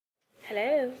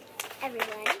Hello.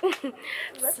 Everyone.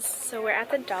 So we're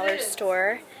at the dollar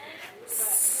store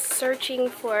searching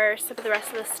for some of the rest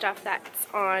of the stuff that's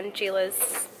on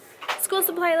Jayla's school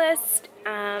supply list.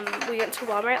 We went to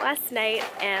Walmart last night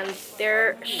and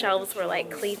their shelves were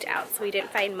like cleaned out, so we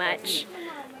didn't find much.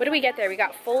 What did we get there? We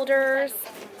got folders.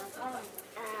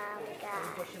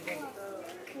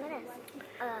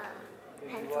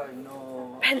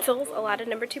 Pencils, a lot of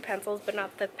number 2 pencils, but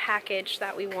not the package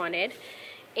that we wanted.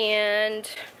 And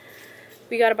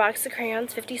we got a box of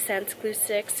crayons, 50 cents, glue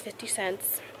sticks, 50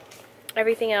 cents.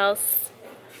 Everything else,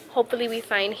 hopefully we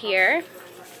find here,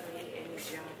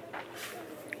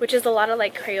 which is a lot of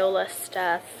like Crayola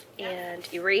stuff and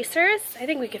erasers. I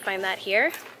think we could find that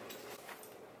here.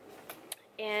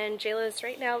 And Jayla is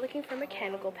right now looking for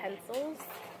mechanical pencils.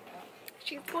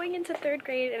 She's going into 3rd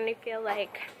grade, and I feel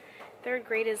like 3rd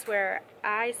grade is where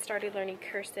I started learning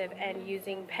cursive and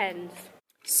using pens.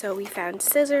 So we found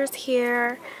scissors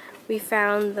here. We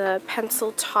found the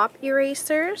pencil top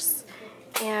erasers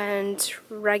and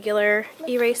regular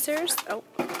erasers.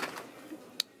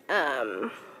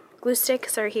 Glue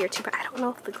sticks are here too, but I don't know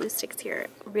if the glue sticks here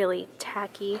are really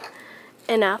tacky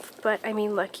enough. But I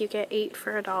mean, look, you get 8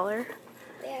 for $1.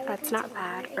 That's not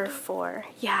bad. Or 4.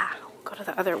 Yeah, we'll go to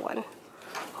the other one,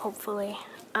 hopefully.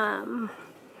 So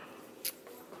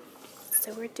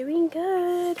we're doing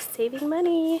good, saving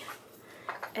money.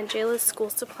 And Jayla's school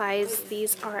supplies,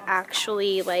 these are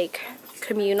actually like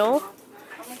communal.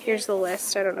 Here's the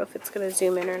list. I don't know if it's gonna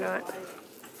zoom in or not.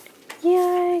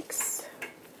 Yikes.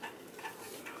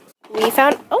 We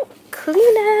found, oh,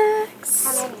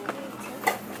 Kleenex.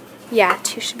 Yeah,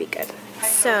 2 should be good.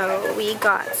 So we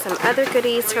got some other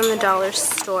goodies from the dollar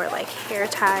store, like hair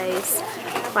ties,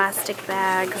 plastic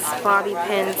bags, bobby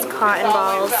pins, cotton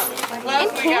balls, and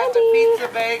candy. So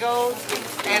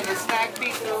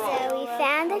we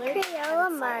found the Crayola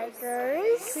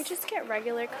markers. We just get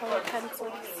regular color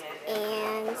pencils.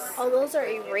 And oh, those are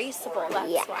erasable,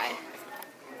 that's why.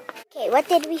 Okay, what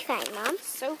did we find, Mom?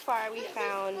 So far we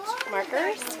found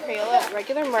markers, Crayola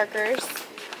regular markers,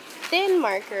 thin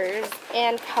markers,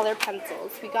 and color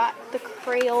pencils. We got the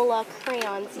Crayola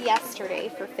crayons yesterday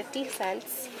for 50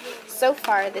 cents. So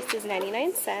far this is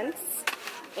 99 cents,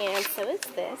 and so is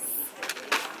this.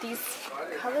 These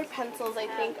colored pencils I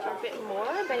think are a bit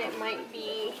more, but it might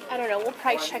be, I don't know, we'll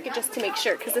price check it just to make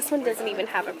sure, because this one doesn't even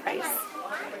have a price.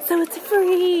 So it's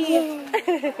free!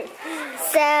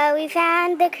 So we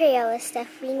found the Crayola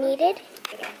stuff we needed.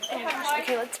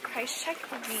 Okay, let's price check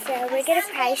these. So we're going to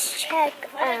price check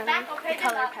the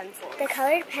colored pencils. The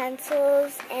colored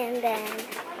pencils, and then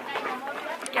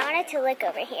I wanted to look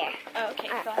over here. Oh, okay,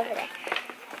 go over there.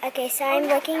 Okay, so I'm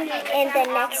looking in the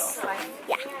next,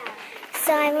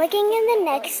 So I'm looking in the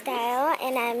next aisle,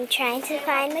 and I'm trying to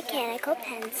find mechanical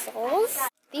pencils.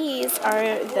 These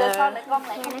are the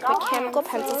mechanical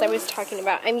pencils I was talking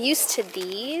about. I'm used to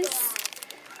these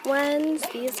ones,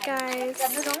 these guys.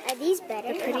 Are these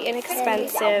better? They're pretty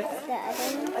inexpensive.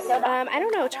 I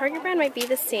don't know, Target brand might be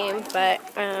the same, but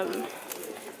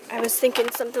I was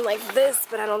thinking something like this,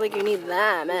 but I don't think you need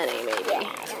that many, maybe. Yeah,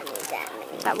 I don't need that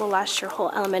many. That will last your whole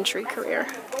elementary career.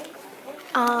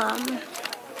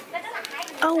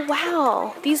 Oh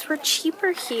wow, these were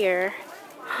cheaper here.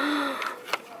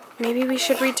 Maybe we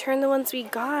should return the ones we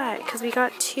got, because we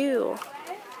got 2.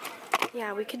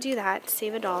 Yeah, we could do that,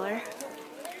 save $1.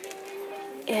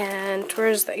 And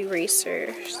where's the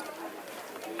erasers?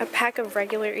 A pack of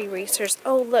regular erasers.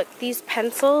 Oh look, these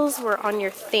pencils were on your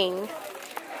thing.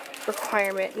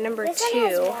 Requirement number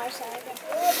 2.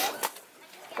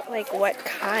 But like what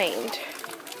kind?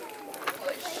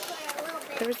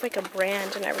 There was like a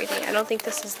brand and everything. I don't think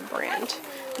this is the brand.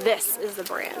 This is the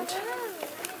brand.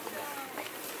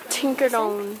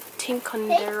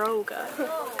 Ticonderoga.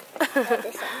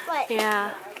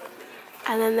 Yeah.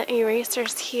 And then the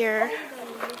erasers here.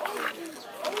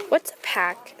 What's a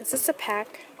pack? Is this a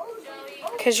pack?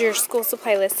 Because your school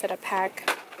supply list said a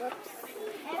pack.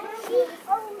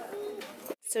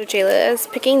 So Jayla is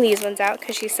picking these ones out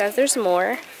because she says there's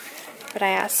more. But I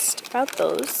asked about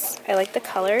those. I like the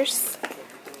colors.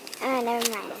 Oh, never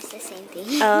mind. It's the same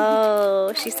thing.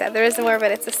 Oh, she said there is more,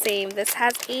 but it's the same. This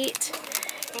has 8.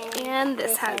 And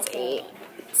this has 8.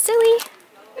 Silly.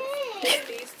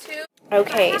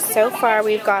 Okay, so far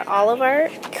we've got all of our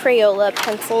Crayola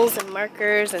pencils and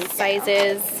markers and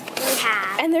sizes.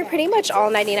 And they're pretty much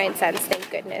all 99 cents, thank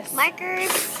goodness.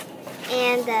 Markers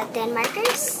and thin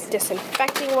markers.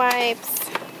 Disinfecting wipes.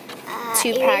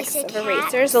 2 packs of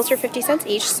erasers. Those are 50 cents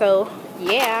each, so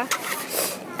yeah.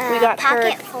 We got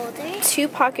her 2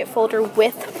 pocket folder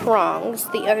with prongs.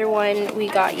 The other one we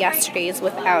got yesterday is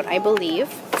without, I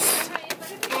believe.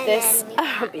 this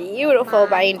beautiful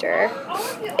binder.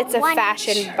 It's a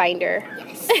fashion binder.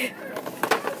 Yes.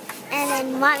 And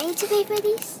then want me to pay for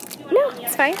these? No,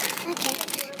 it's fine. Okay.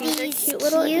 These are cute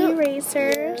little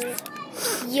erasers.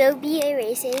 Yobi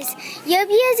erasers.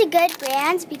 Yobi is a good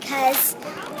brand because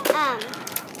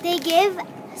they give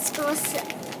school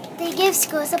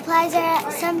supplies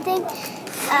or something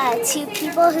to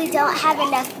people who don't have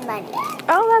enough money.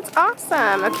 Oh, that's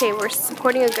awesome. Okay, we're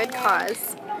supporting a good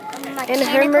cause. And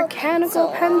her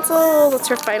mechanical pencil. That's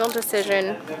her final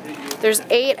decision. There's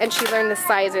 8 and she learned the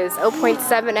sizes. 0.7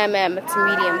 mm, it's a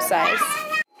medium size.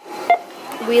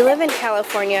 We live in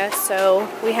California, so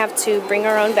we have to bring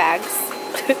our own bags.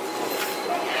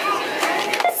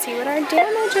 Let's see what our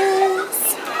damage is.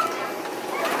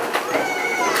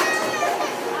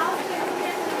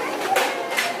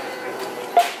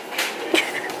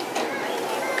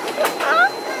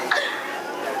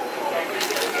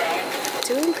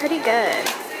 Doing pretty good.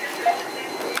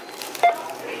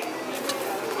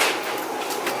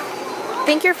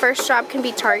 Think your first job can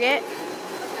be Target?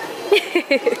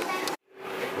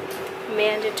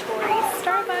 Mandatory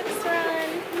Starbucks run.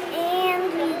 And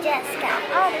we just got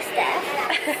all the stuff.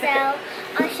 So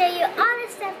I'll show you all the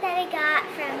stuff that I got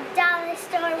from Dollar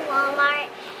Store, Walmart,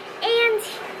 and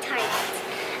Target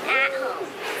at home.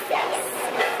 Yes.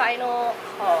 Final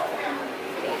haul.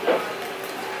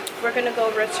 We're gonna go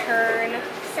return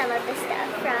Some of the stuff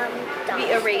from Dollar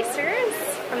the erasers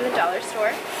from the dollar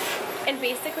store and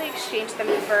basically exchange them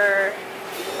for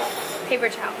paper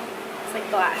towel. It's like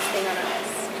the last thing on our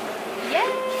list.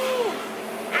 Yay!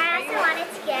 I also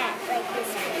wanted to get like this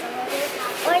pencil holder.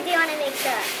 Or do you want to make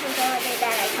the pencil holder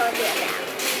that I told you about?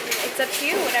 It's up to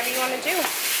you, whatever you want to do.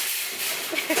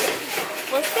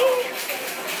 We'll see.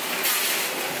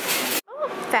 Oh,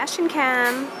 fashion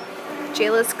cam.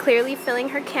 Jayla's clearly filling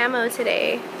her camo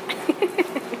today.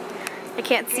 I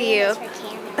can't see you.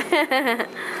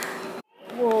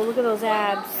 Whoa, look at those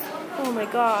abs. Oh my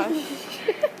gosh.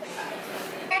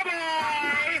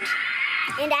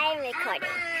 And I am recording.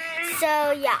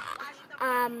 So yeah,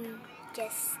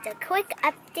 just a quick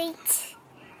update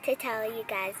to tell you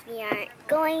guys we are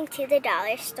going to the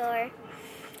dollar store,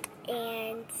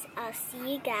 and I'll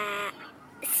see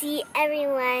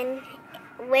everyone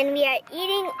when we are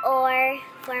eating or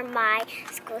for my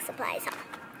school supplies haul.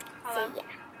 So yeah.